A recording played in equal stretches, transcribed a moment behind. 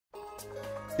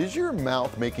Is your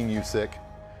mouth making you sick?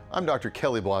 I'm Dr.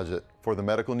 Kelly Blodgett for the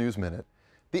Medical News Minute.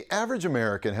 The average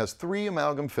American has 3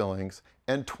 amalgam fillings,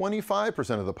 and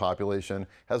 25% of the population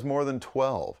has more than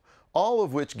 12, all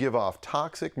of which give off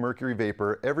toxic mercury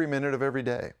vapor every minute of every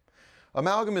day.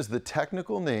 Amalgam is the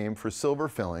technical name for silver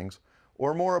fillings,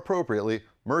 or more appropriately,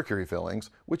 mercury fillings,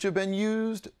 which have been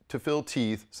used to fill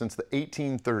teeth since the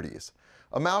 1830s.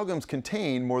 Amalgams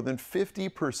contain more than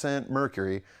 50%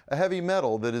 mercury, a heavy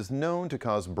metal that is known to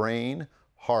cause brain,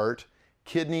 heart,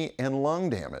 kidney, and lung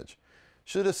damage.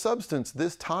 Should a substance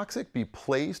this toxic be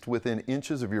placed within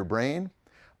inches of your brain?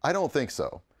 I don't think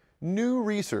so. New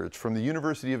research from the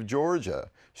University of Georgia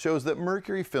shows that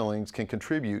mercury fillings can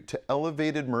contribute to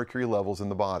elevated mercury levels in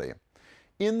the body.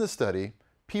 In the study,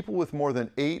 people with more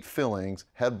than 8 fillings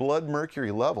had blood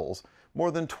mercury levels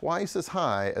more than twice as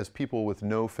high as people with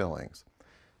no fillings.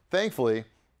 Thankfully,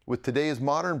 with today's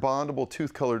modern bondable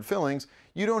tooth-colored fillings,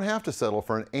 you don't have to settle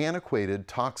for an antiquated,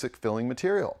 toxic filling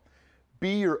material.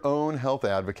 Be your own health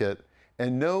advocate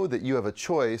and know that you have a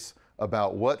choice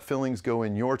about what fillings go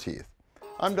in your teeth.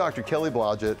 I'm Dr. Kelly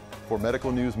Blodgett for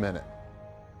Medical News Minute.